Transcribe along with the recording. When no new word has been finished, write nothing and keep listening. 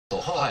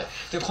はい、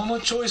でこの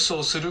チョイス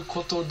をする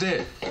こと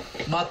で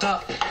ま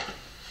た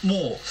も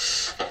う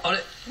あれ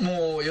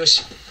もうよ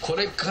しこ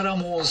れから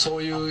もうそ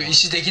ういう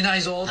石できな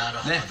いぞ、ね、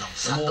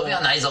3度目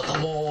はないぞと、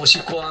もうおし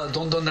っこは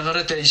どんどん流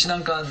れて石な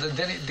んか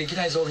でき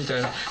ないぞみた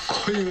いな、こ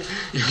ういう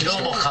色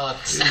も変わっ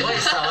てすごい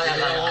爽やか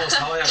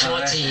な気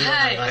持ちいい色に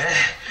なります。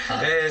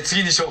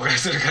次に紹介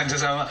する患者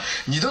さんは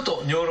二度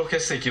と尿路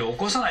結石を起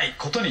こさない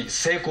ことに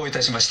成功い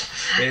たしまし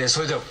た。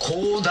それでは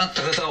こうなっ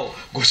た方を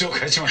ご紹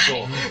介しまし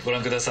ょう。ご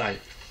覧ください。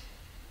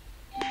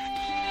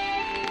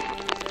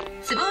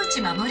坪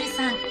内守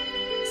さん、39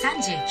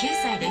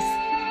歳です。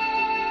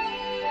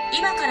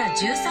今から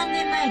13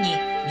年前に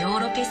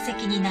尿路結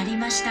石になり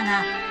ました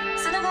が、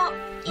その後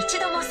一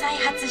度も再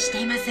発し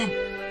ていません。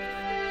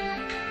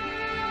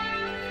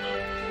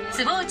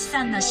坪内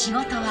さんの仕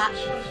事は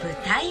舞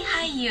台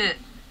俳優。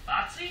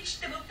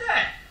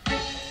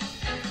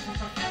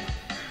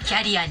キ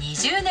ャリア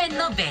20年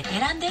のベテ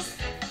ランです。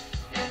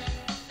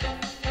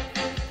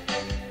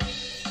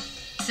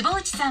坪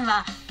内さん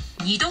は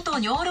二度と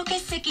尿路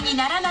結石に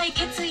ならない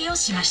決意を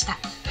しました。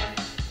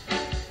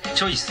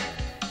チョイス、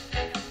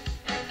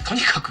と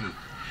にかく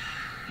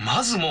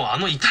まずもうあ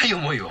の痛い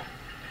思いを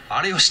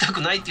あれをした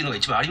くないっていうのが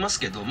一番あります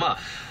けど、まあ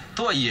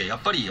とはいえや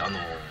っぱり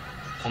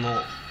こ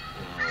の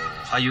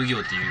俳優業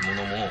っていうも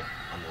のも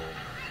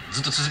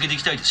ずっと続けてい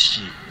きたいです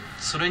し、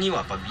それには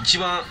やっぱ一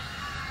番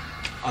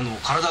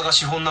体が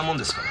資本なもん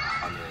ですから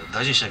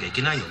大事にしなきゃい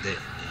けないので、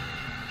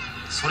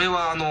それ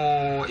は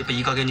やっぱり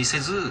いい加減にせ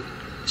ず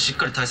しっ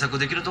かり対策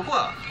できるとこ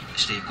は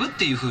していくっ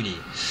ていうふうに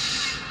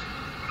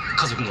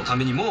家族のた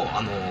めにも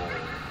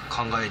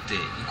考えてい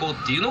こうっ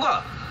ていうの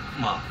が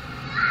まあ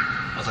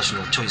私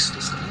のチョイス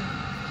ですかね。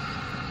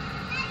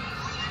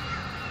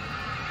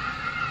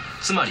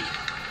つまり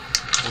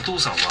お父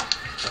さんは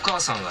お母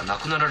さんが亡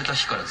くなられた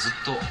日からずっ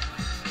と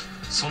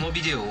その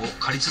ビデオを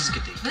借り続け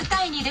ている。舞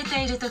台に出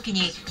ている時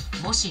に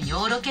もし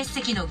尿路結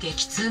石の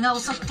激痛が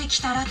襲って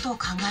きたらと考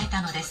え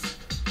たのです。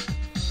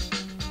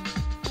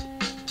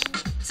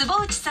坪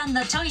内さん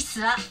のチョイス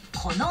は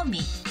この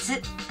3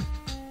つ。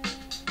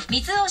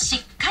水をし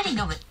っかり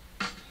飲む、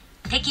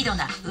適度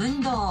な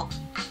運動、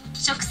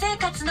食生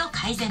活の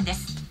改善で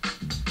す。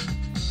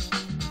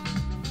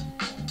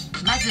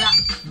まずは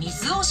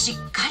水をしっ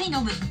かり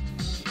飲む。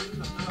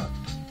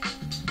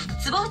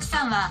坪内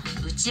さんは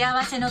打ち合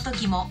わせの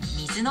時も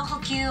水の補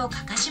給を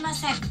欠かしま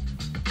せん。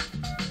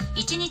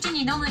1日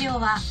に飲む量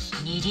は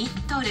2リ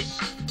ットル。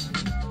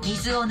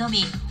水を飲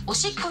みお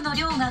しっこの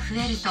量が増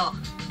えると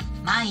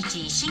万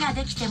一石が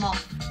できても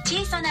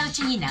小さなうち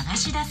に流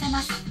し出せ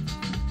ます。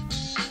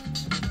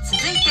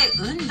続いて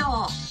運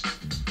動。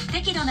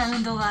適度な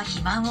運動は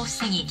肥満を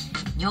防ぎ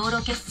尿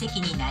路結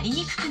石になり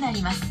にくくな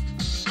ります。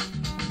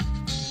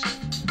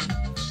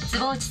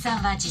坪内さ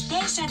んは自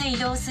転車で移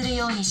動する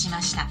ようにし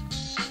ました。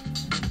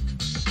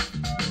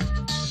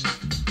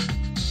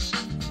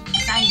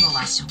最後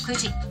は食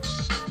事。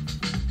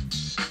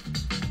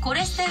コ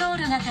レステロー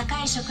ルが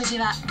高い食事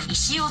は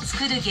石を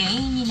作る原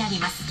因になり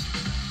ます。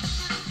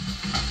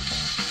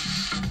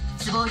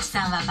坪内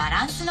さんはバ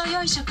ランスの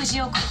良い食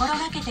事を心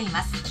がけてい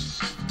ます。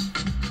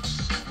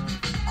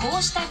こ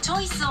うしたチ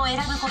ョイスを選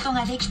ぶこと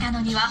ができた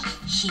のには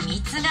秘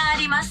密があ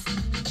ります。チ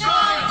ョイ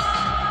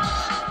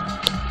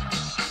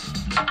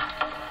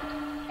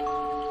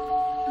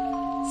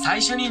ス！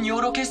最初に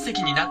尿路結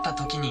石になった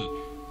時に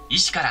医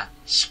師から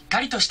しっか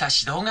りとした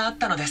指導があっ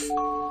たのです。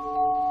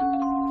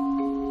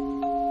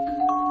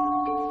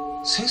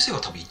先生は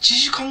多分1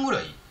時間ぐ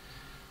らい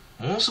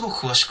ものすご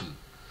く詳しく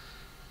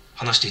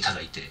話していただ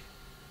いて、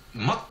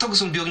全く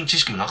その病気の知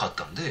識もなかっ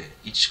たんで、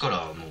一か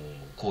ら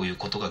こういう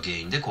ことが原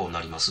因でこう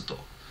なりますと、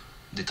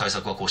で対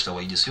策はこうした方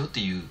がいいですよっ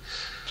ていう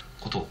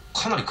ことを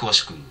かなり詳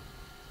しく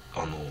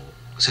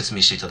説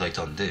明していただい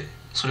たんで、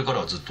それから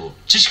はずっと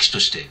知識と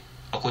して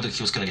こういう時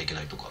気をつけなきゃいけ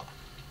ないとか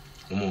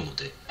思うの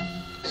で、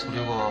そ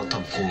れは多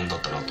分幸運だっ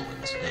たなと思い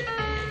ますね。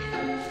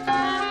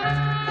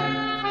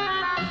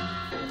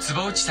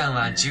坪内さん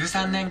は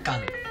13年間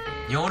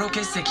尿路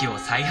結石を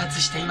再発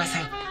していませ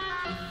ん。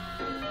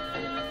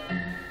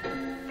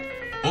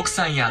奥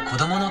さんや子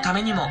供のた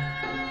めにも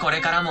これ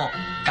からも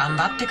頑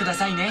張ってくだ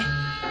さいね。